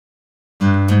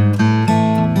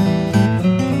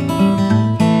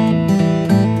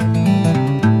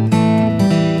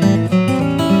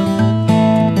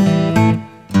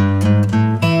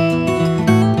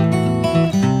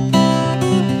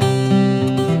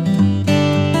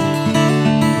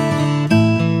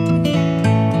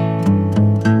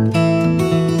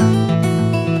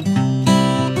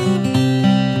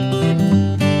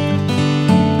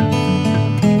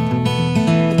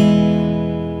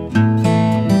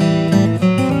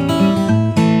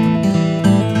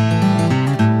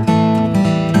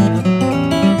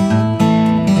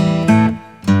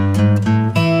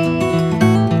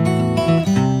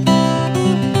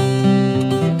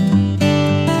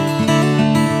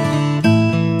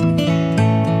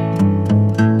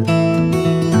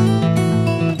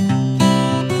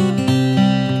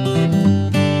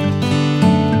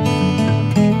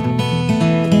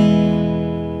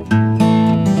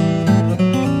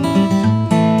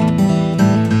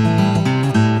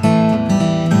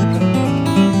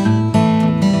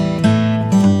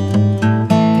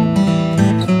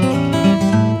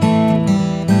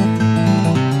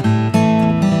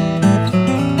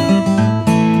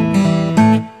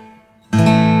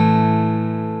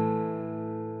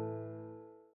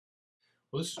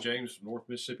This is James from North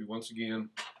Mississippi once again.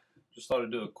 Just thought I'd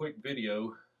do a quick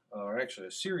video, or actually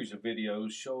a series of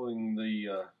videos showing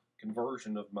the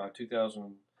conversion of my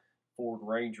 2000 Ford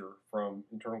Ranger from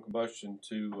internal combustion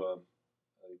to a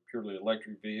purely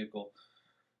electric vehicle.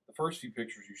 The first few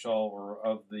pictures you saw were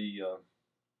of the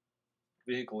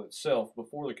vehicle itself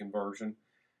before the conversion.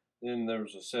 Then there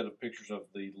was a set of pictures of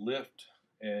the lift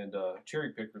and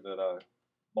cherry picker that I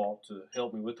bought to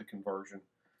help me with the conversion.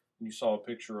 And you saw a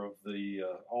picture of the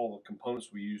all the components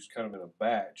we used kind of in a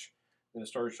batch. And it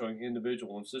started showing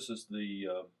individual ones. This is the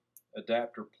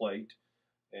adapter plate,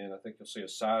 and I think you'll see a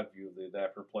side view of the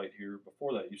adapter plate here.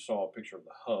 Before that you saw a picture of the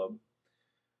hub.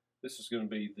 This is going to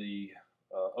be the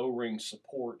O-ring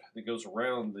support that goes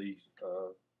around the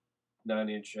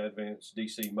 9-inch advanced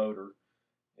DC motor.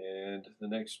 And the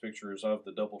next picture is of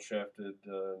the double shafted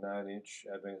 9-inch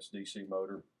advanced DC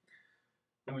motor.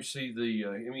 Then we see the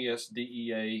MES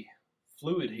DEA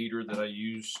fluid heater that I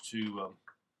use to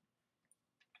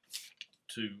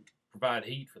provide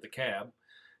heat for the cab.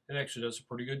 It actually does a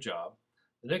pretty good job.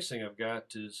 The next thing I've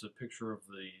got is a picture of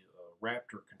the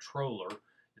Raptor controller.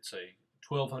 It's a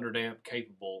 1200 amp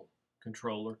capable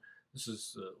controller. This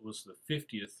is was the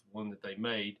 50th one that they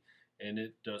made, and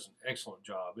it does an excellent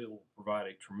job. It will provide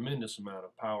a tremendous amount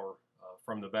of power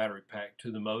from the battery pack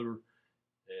to the motor,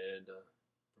 and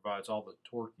provides all the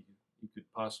torque you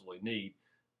could possibly need.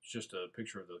 It's just a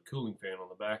picture of the cooling fan on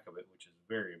the back of it, which is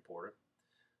very important.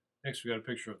 Next, we got a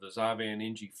picture of the Zyvan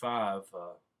NG5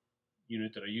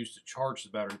 unit that I used to charge the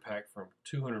battery pack from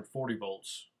 240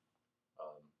 volts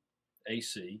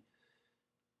AC,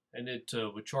 and it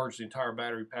would charge the entire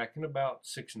battery pack in about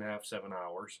 6.5 to 7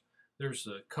 hours. There's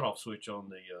a cutoff switch on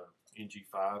the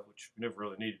NG5, which we never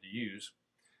really needed to use.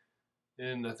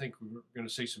 And I think we're going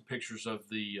to see some pictures of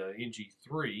the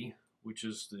NG3, which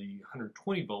is the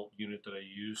 120 volt unit that I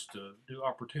use to do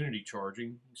opportunity charging.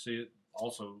 You see it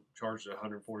also charges at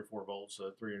 144 volts,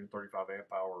 335 amp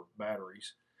hour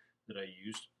batteries that I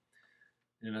used.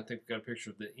 And I think we've got a picture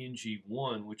of the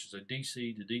NG1, which is a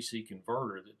DC to DC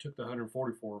converter that took the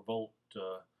 144 volt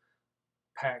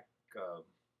pack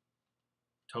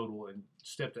total and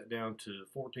stepped that down to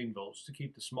 14 volts to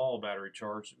keep the small battery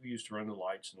charged that we used to run the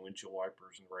lights and windshield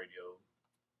wipers and radio,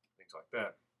 things like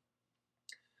that.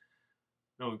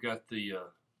 Now we've got the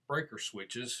breaker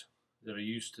switches that I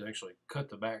used to actually cut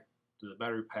the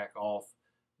battery pack off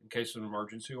in case of an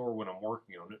emergency or when I'm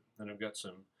working on it. Then I've got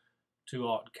some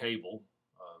 2-aught cable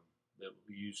that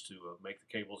we use to make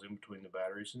the cables in between the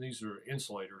batteries, and these are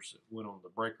insulators that went on the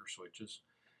breaker switches.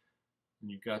 And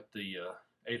you've got the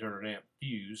 800 amp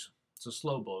fuse. It's a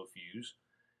slow blow fuse,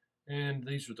 and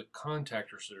these are the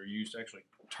contactors that are used to actually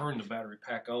turn the battery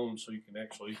pack on so you can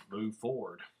actually move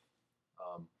forward.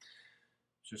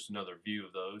 Just another view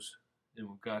of those. And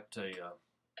we've got a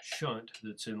shunt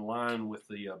that's in line with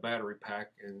the battery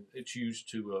pack, and it's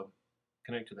used to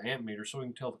connect to the amp meter so we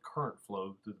can tell the current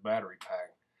flow through the battery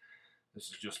pack. This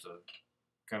is just a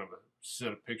kind of a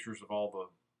set of pictures of all the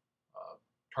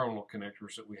terminal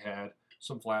connectors that we had,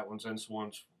 some flat ones and some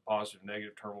ones positive and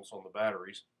negative terminals on the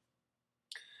batteries.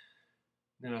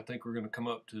 Then I think we're going to come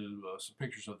up to some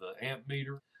pictures of the amp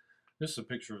meter. This is a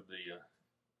picture of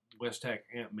the Westach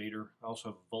Amp meter. I also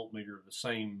have a voltmeter of the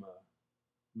same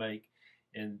make,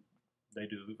 and they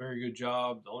do a very good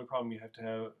job. The only problem you have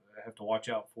to watch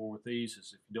out for with these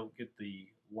is if you don't get the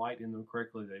light in them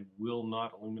correctly, they will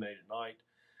not illuminate at night.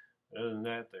 But other than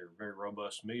that, they're very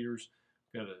robust meters.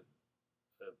 Got a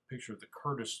picture of the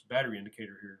Curtis battery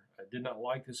indicator here. I did not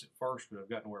like this at first, but I've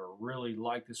gotten where I really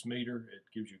like this meter. It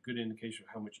gives you a good indication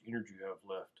of how much energy you have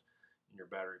left in your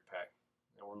battery pack.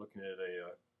 Now we're looking at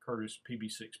a Curtis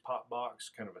PB6 pop box,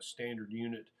 kind of a standard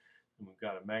unit, and we've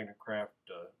got a MagnaCraft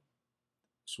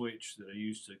switch that I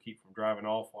use to keep from driving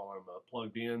off while I'm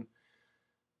plugged in.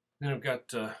 Then I've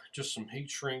got just some heat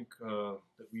shrink that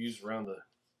we use around the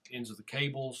ends of the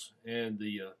cables, and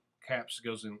the caps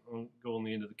that go on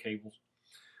the end of the cables.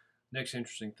 Next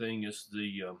interesting thing is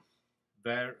the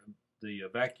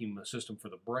vacuum system for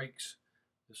the brakes.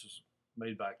 This is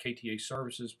made by KTA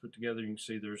Services, put together. You can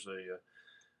see there's a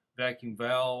vacuum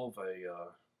valve,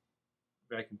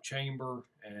 a vacuum chamber,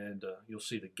 and you'll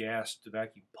see the gas to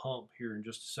vacuum pump here in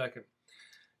just a second.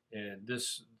 And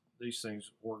these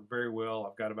things work very well.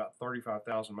 I've got about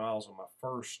 35,000 miles on my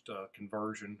first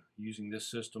conversion using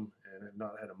this system, and have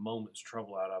not had a moment's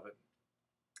trouble out of it.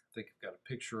 I think I've got a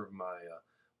picture of my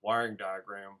wiring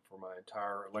diagram for my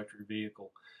entire electric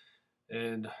vehicle,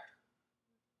 and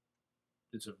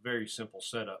it's a very simple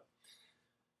setup.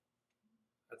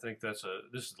 I think this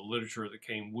is the literature that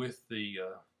came with the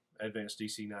advanced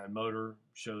DC9 motor.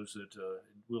 Shows that it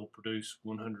will produce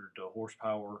 100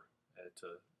 horsepower at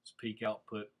its peak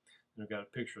output. And I've got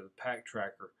a picture of the pack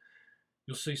tracker.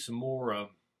 You'll see some more of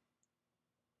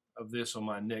this on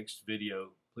my next video.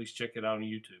 Please check it out on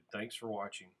YouTube. Thanks for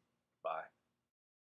watching.